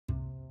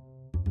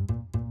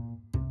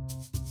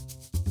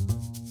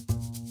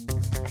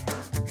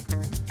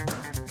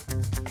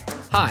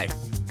Hi,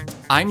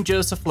 I'm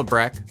Joseph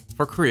Labrecque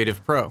for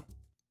CreativePro,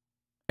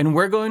 and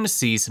we're going to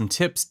see some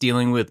tips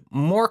dealing with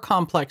more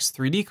complex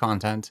 3D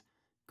content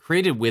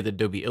created with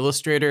Adobe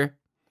Illustrator,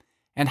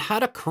 and how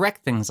to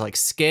correct things like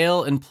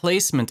scale and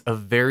placement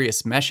of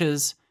various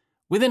meshes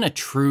within a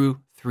true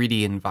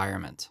 3D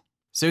environment.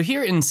 So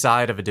here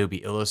inside of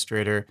Adobe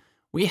Illustrator,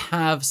 we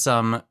have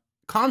some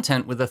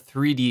content with a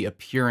 3D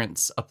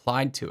appearance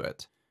applied to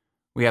it.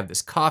 We have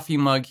this coffee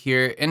mug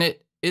here, and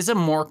it is a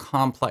more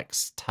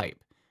complex type.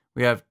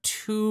 We have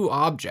two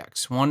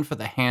objects, one for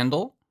the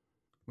handle,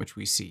 which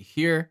we see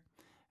here,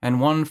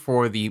 and one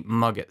for the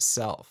mug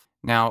itself.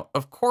 Now,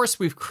 of course,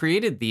 we've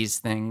created these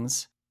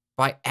things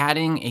by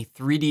adding a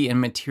 3D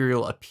and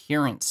material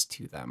appearance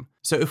to them.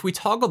 So if we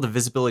toggle the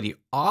visibility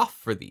off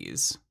for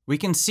these, we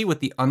can see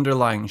what the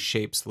underlying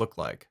shapes look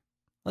like.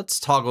 Let's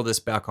toggle this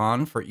back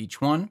on for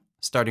each one,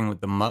 starting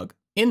with the mug.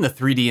 In the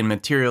 3D and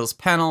materials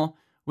panel,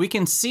 we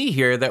can see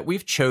here that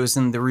we've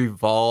chosen the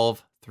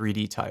Revolve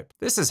 3D type.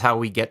 This is how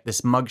we get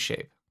this mug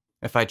shape.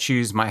 If I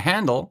choose my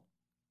handle,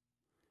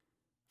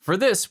 for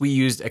this we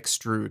used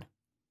Extrude.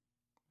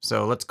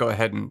 So let's go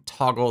ahead and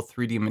toggle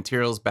 3D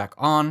materials back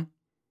on.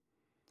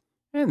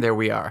 And there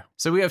we are.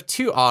 So we have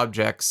two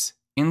objects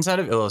inside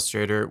of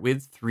Illustrator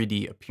with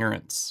 3D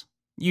appearance.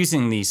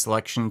 Using the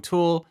selection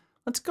tool,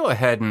 let's go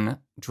ahead and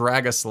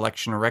drag a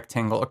selection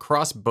rectangle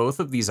across both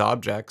of these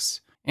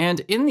objects. And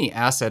in the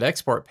Asset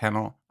Export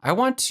panel, I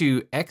want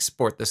to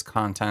export this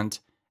content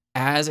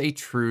as a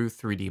true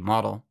 3D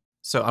model.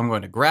 So I'm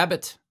going to grab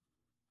it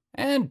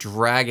and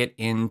drag it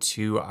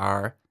into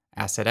our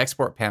Asset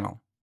Export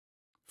panel.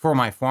 For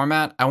my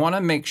format, I want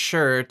to make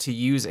sure to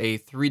use a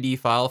 3D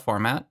file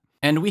format.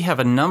 And we have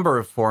a number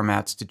of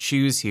formats to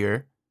choose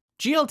here.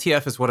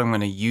 GLTF is what I'm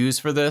going to use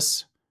for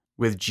this.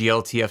 With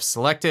GLTF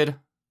selected,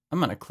 I'm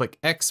going to click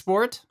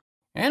Export,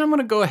 and I'm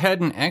going to go ahead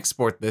and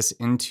export this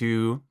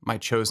into my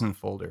chosen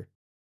folder.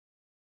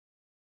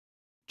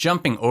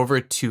 Jumping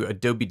over to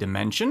Adobe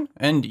Dimension,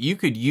 and you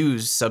could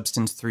use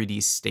Substance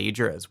 3D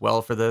Stager as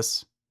well for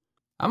this.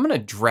 I'm going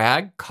to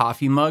drag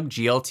Coffee Mug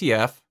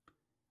GLTF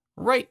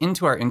right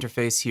into our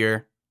interface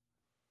here.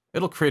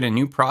 It'll create a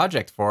new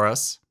project for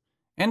us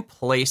and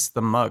place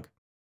the mug.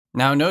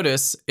 Now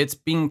notice it's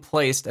being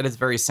placed at its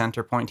very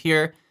center point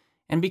here,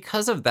 and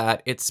because of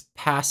that, it's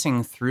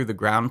passing through the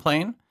ground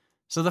plane.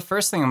 So the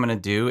first thing I'm going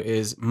to do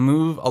is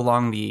move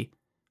along the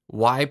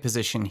Y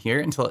position here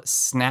until it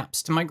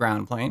snaps to my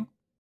ground plane.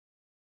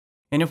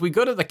 And if we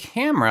go to the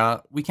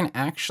camera, we can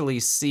actually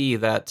see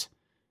that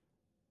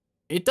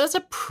it does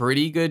a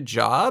pretty good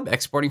job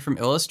exporting from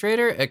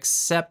Illustrator,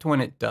 except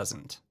when it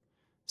doesn't.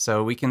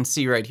 So we can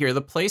see right here,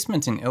 the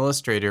placement in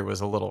Illustrator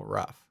was a little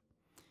rough.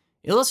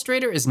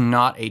 Illustrator is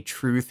not a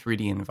true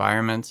 3D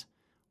environment.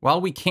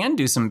 While we can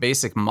do some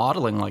basic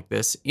modeling like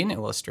this in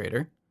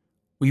Illustrator,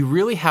 we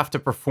really have to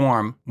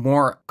perform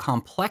more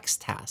complex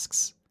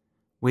tasks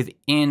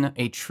within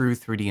a true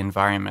 3D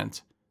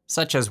environment,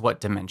 such as what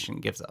Dimension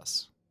gives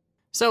us.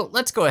 So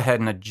let's go ahead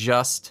and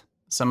adjust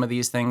some of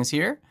these things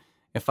here.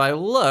 If I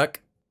look,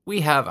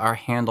 we have our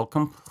handle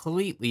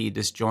completely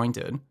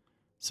disjointed.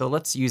 So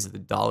let's use the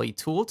dolly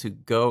tool to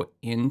go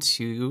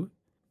into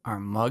our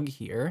mug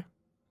here,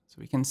 so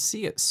we can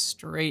see it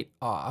straight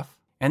off.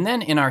 And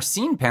then in our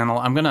scene panel,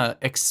 I'm gonna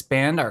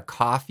expand our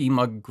coffee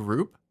mug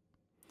group.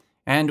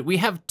 And we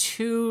have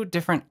two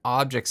different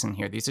objects in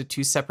here. These are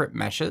two separate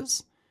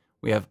meshes.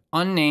 We have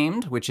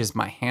unnamed, which is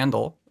my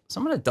handle. So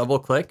I'm gonna double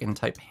click and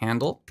type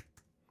handle.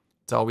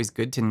 It's always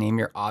good to name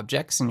your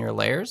objects in your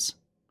layers.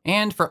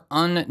 And for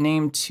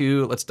unnamed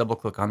 2, let's double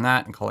click on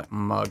that and call it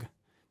mug.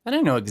 Then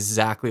I know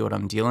exactly what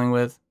I'm dealing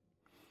with.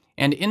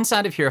 And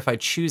inside of here, if I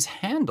choose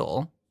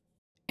handle,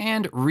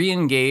 and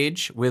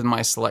re-engage with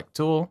my select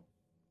tool,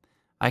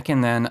 I can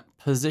then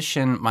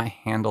position my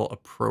handle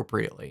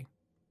appropriately,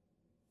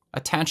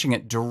 attaching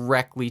it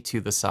directly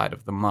to the side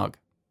of the mug.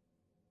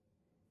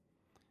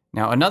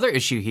 Now, another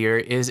issue here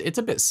is it's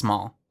a bit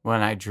small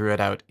when I drew it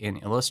out in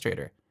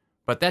Illustrator,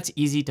 but that's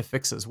easy to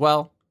fix as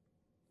well.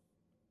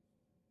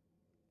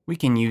 We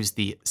can use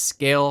the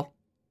scale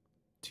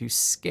to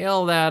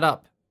scale that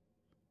up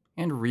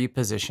and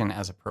reposition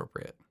as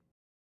appropriate.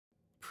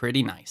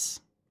 Pretty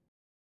nice.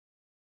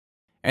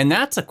 And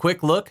that's a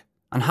quick look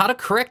on how to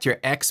correct your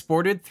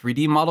exported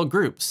 3D model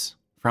groups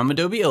from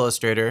Adobe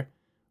Illustrator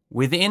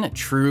within a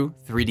true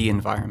 3D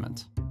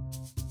environment.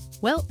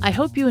 Well, I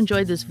hope you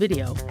enjoyed this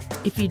video.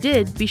 If you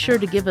did, be sure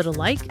to give it a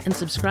like and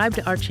subscribe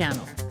to our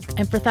channel.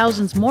 And for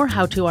thousands more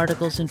how-to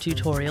articles and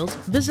tutorials,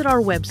 visit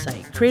our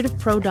website,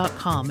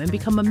 creativepro.com, and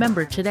become a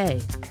member today.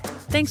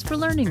 Thanks for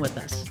learning with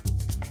us.